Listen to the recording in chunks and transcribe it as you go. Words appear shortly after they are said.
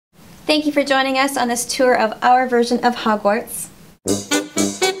Thank you for joining us on this tour of our version of Hogwarts.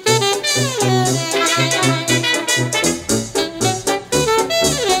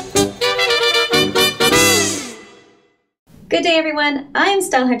 Good day everyone, I'm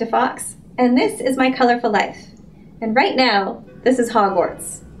Style Hunter Fox, and this is my colorful life. And right now, this is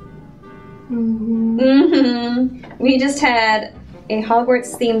Hogwarts. We just had a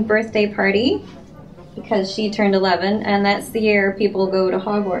Hogwarts themed birthday party because she turned 11, and that's the year people go to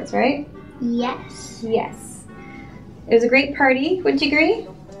Hogwarts, right? Yes. Yes. It was a great party, would you agree?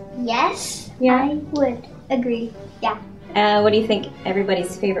 Yes, Yeah. I would agree, yeah. What do you think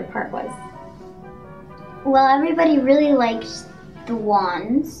everybody's favorite part was? Well, everybody really liked the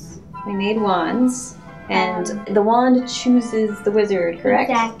wands. We made wands, and the wand chooses the wizard, correct?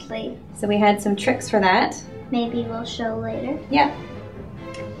 Exactly. So we had some tricks for that. Maybe we'll show later. Yeah.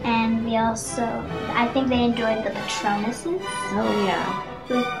 And we also, I think they enjoyed the Patronuses. Oh yeah.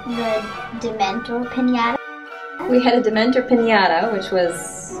 With the Dementor piñata. We had a Dementor piñata, which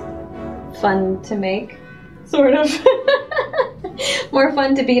was fun to make, sort of. More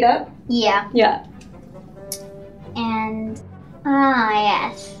fun to beat up. Yeah. Yeah. And,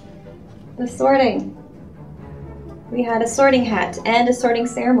 yes. The sorting. We had a sorting hat and a sorting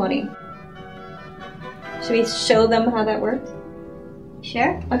ceremony. Should we show them how that worked?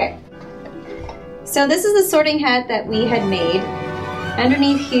 Sure. Okay. So this is the sorting hat that we had made.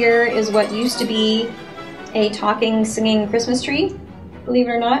 Underneath here is what used to be a talking, singing Christmas tree, believe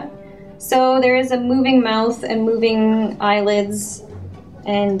it or not. So there is a moving mouth and moving eyelids,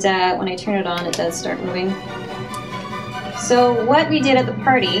 and when I turn it on, it does start moving. So what we did at the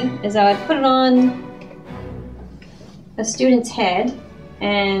party is I would put it on a student's head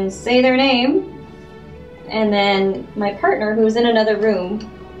and say their name, and then my partner, who's in another room,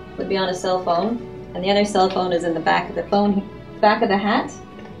 would be on a cell phone, and the other cell phone is in the back of the back of the hat,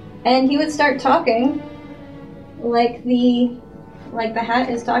 and he would start talking like the hat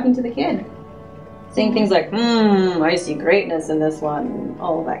is talking to the kid, saying things like, I see greatness in this one,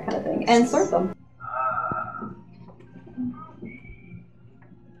 all that kind of thing, and sort them.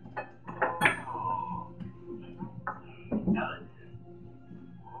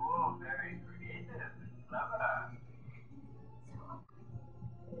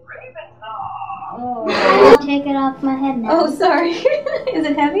 Oh. Take it off my head now. Oh, sorry. Is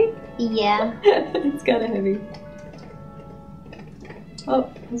it heavy? Yeah. It's kind of heavy. Oh,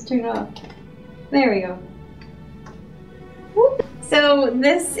 let's turn it off. There we go. Whoop. So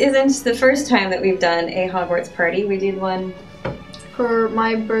this isn't the first time that we've done a Hogwarts party. We did one for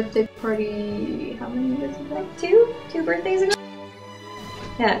my birthday party, how many years ago? Two birthdays ago?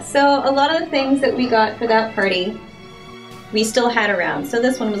 Yeah, so a lot of the things that we got for that party we still had around. So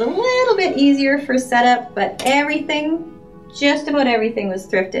this one was a little bit easier for setup, but everything, just about everything, was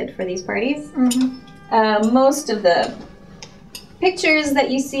thrifted for these parties. Most of the pictures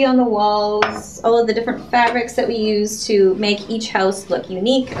that you see on the walls, all of the different fabrics that we use to make each house look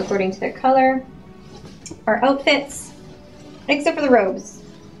unique according to their color, our outfits, except for the robes.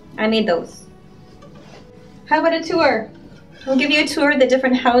 I made those. How about a tour? We'll give you a tour of the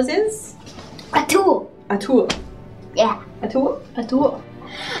different houses. A tour. A tour. Yeah. A tour? A tour.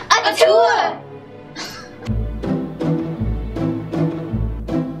 A tour!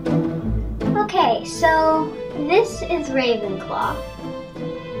 Okay, so this is Ravenclaw.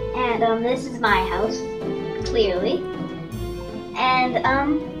 And this is my house, clearly. And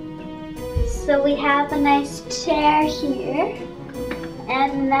so we have a nice chair here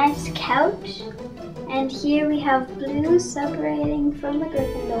and a nice couch. And here we have blue separating from the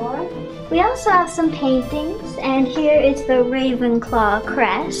Gryffindor. We also have some paintings, and here is the Ravenclaw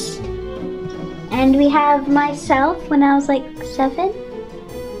crest. And we have myself when I was like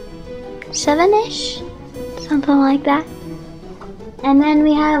 7-ish, something like that. And then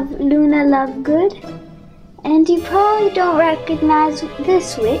we have Luna Lovegood. And you probably don't recognize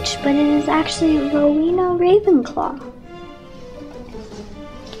this witch, but it is actually Rowena Ravenclaw.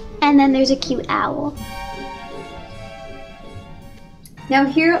 And then there's a cute owl. Now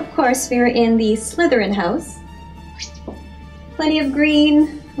here, of course, we're in the Slytherin house. Plenty of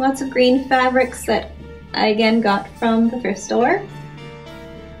green, lots of green fabrics that I again got from the thrift store.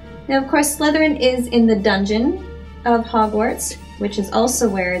 Now, of course, Slytherin is in the dungeon of Hogwarts, which is also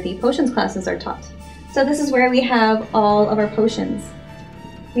where the potions classes are taught. So this is where we have all of our potions.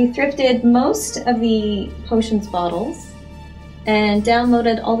 We thrifted most of the potions bottles and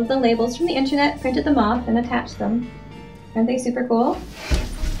downloaded all of the labels from the internet, printed them off, and attached them. Aren't they super cool?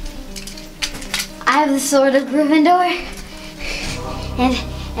 I have the sword of Gryffindor, and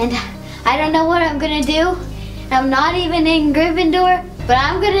I don't know what I'm gonna do. I'm not even in Gryffindor, but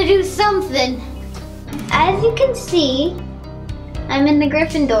I'm gonna do something. As you can see, I'm in the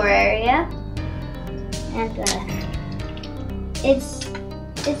Gryffindor area, and it's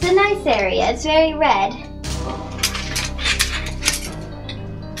a nice area. It's very red.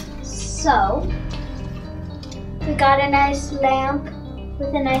 So we got a nice lamp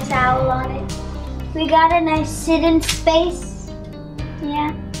with a nice owl on it. We got a nice sit-in space.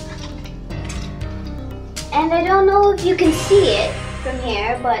 Yeah. And I don't know if you can see it from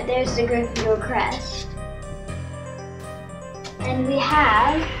here, but there's the Gryffindor crest. And we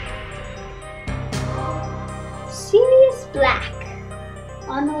have Sirius Black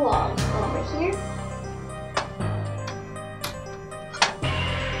on the wall over here.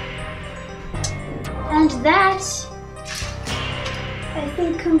 And that, I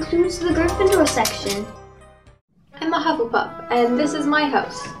think, concludes the Gryffindor section. I'm a Hufflepuff, and this is my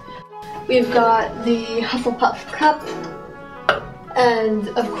house. We've got the Hufflepuff cup, and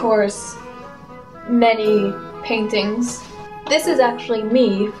of course, many paintings. This is actually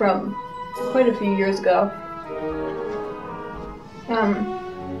me from quite a few years ago.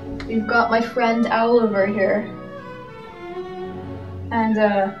 We've got my friend Ollivander here, and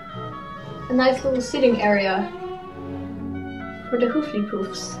a nice little sitting area for the Hoofly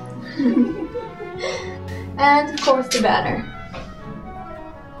Poofs. And of course the banner.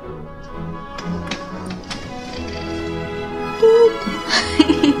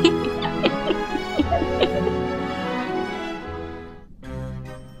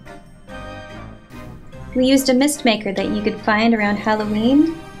 We used a mist maker that you could find around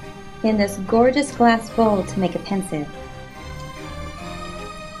Halloween in this gorgeous glass bowl to make a pensive.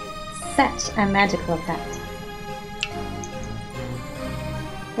 Such a magical effect.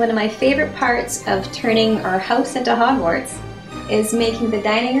 One of my favorite parts of turning our house into Hogwarts is making the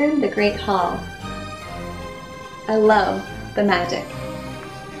dining room the Great Hall. I love the magic.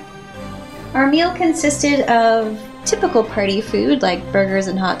 Our meal consisted of typical party food like burgers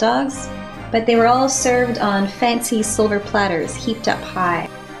and hot dogs, but they were all served on fancy silver platters heaped up high.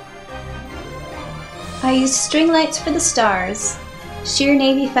 I used string lights for the stars, sheer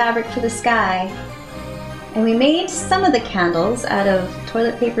navy fabric for the sky, and we made some of the candles out of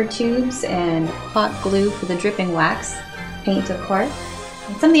toilet paper tubes and hot glue for the dripping wax, paint of course,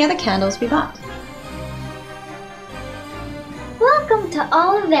 and some of the other candles we bought. Welcome to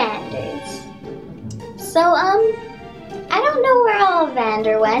Ollivanders. So, I don't know where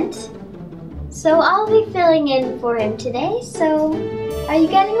Ollivander went, so I'll be filling in for him today, so are you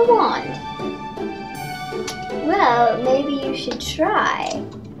getting a wand? Well, maybe you should try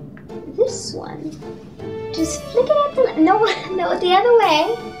this one. Just flick it at the lamp. No, the other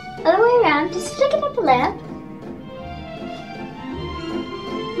way around. Just flick it at the lamp.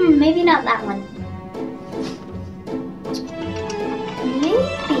 Maybe not that one. Maybe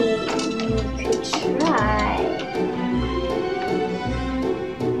you could try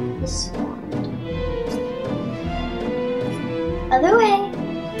this wand. Other way.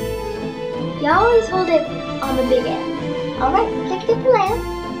 You always hold it on the big end. Alright, flick it at the lamp.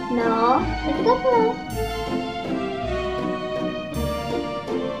 No, flick it at the lamp.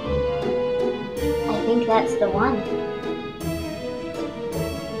 I think that's the one.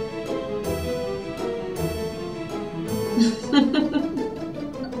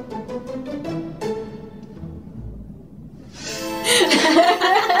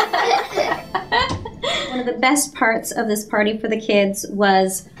 One of the best parts of this party for the kids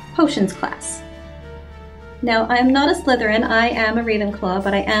was potions class. Now, I'm not a Slytherin, I am a Ravenclaw,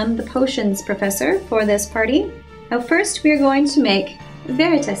 but I am the potions professor for this party. Now first we are going to make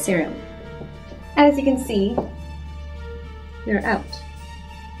Veritaserum. As you can see, they're out.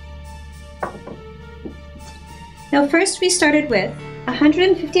 Now first we started with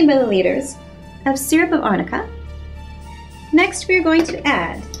 150 milliliters of syrup of arnica. Next we are going to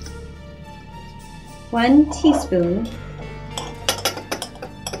add 1 teaspoon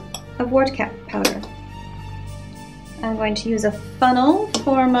of wort-cap powder. I'm going to use a funnel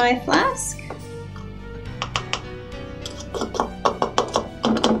for my flask.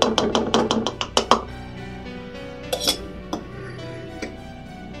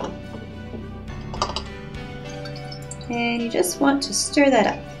 And you just want to stir that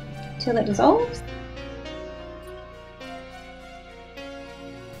up till it dissolves.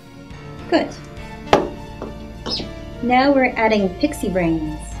 Good. Now we're adding pixie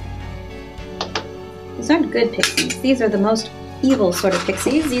brains. These aren't good pixies. These are the most evil sort of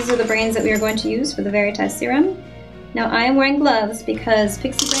pixies. These are the brains that we are going to use for the Veritaserum. Now I am wearing gloves because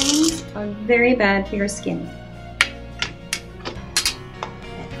pixie brains are very bad for your skin.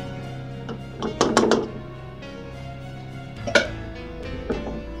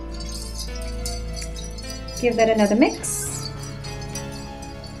 Give that another mix.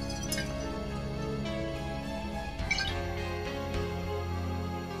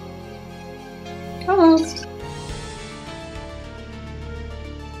 Almost.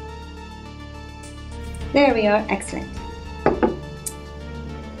 There we are, excellent.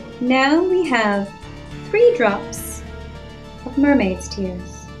 Now we have 3 drops of mermaid's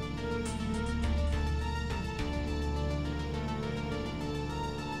tears.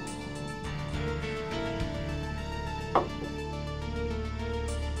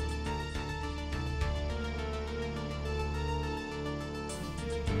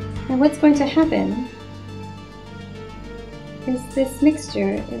 And what's going to happen is this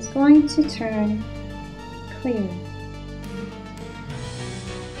mixture is going to turn clear.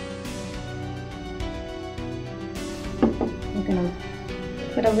 I'm going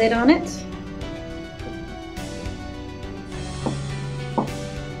to put a lid on it.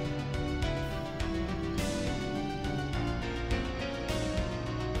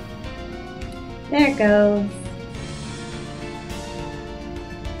 There it goes.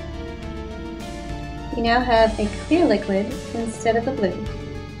 We now have a clear liquid instead of the blue.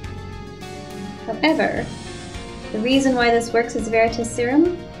 However, the reason why this works is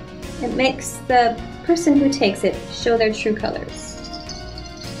Veritaserum. It makes the person who takes it show their true colors.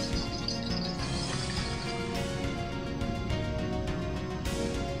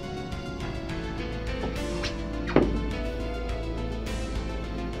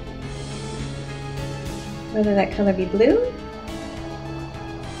 Whether that color be blue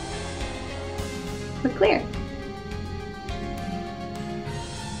or clear.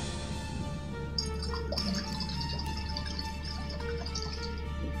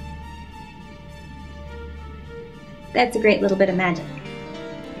 That's a great little bit of magic.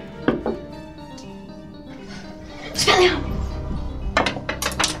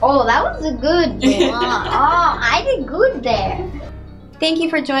 Oh, that was a good one. Oh, I did good there. Thank you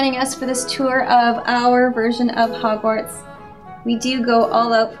for joining us for this tour of our version of Hogwarts. We do go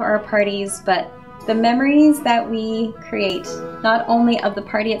all out for our parties, but the memories that we create, not only of the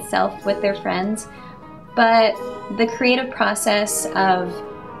party itself with their friends, but the creative process of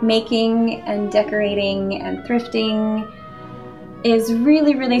making and decorating and thrifting is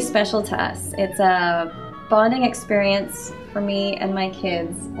really, really special to us. It's a bonding experience for me and my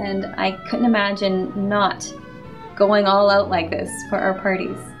kids, and I couldn't imagine not going all out like this for our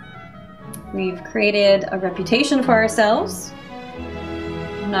parties. We've created a reputation for ourselves.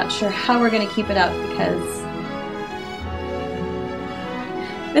 I'm not sure how we're going to keep it up because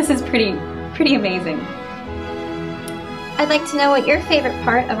this is pretty amazing. I'd like to know what your favorite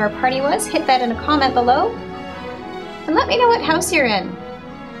part of our party was. Hit that in a comment below. And let me know what house you're in.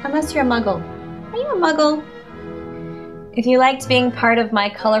 Unless you're a muggle. Are you a muggle? If you liked being part of my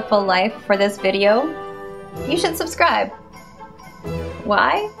colorful life for this video, you should subscribe.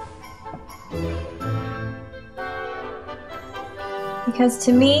 Why? Because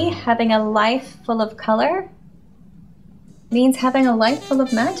to me, having a life full of color means having a life full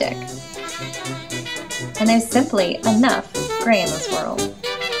of magic. And there's simply enough gray in this world.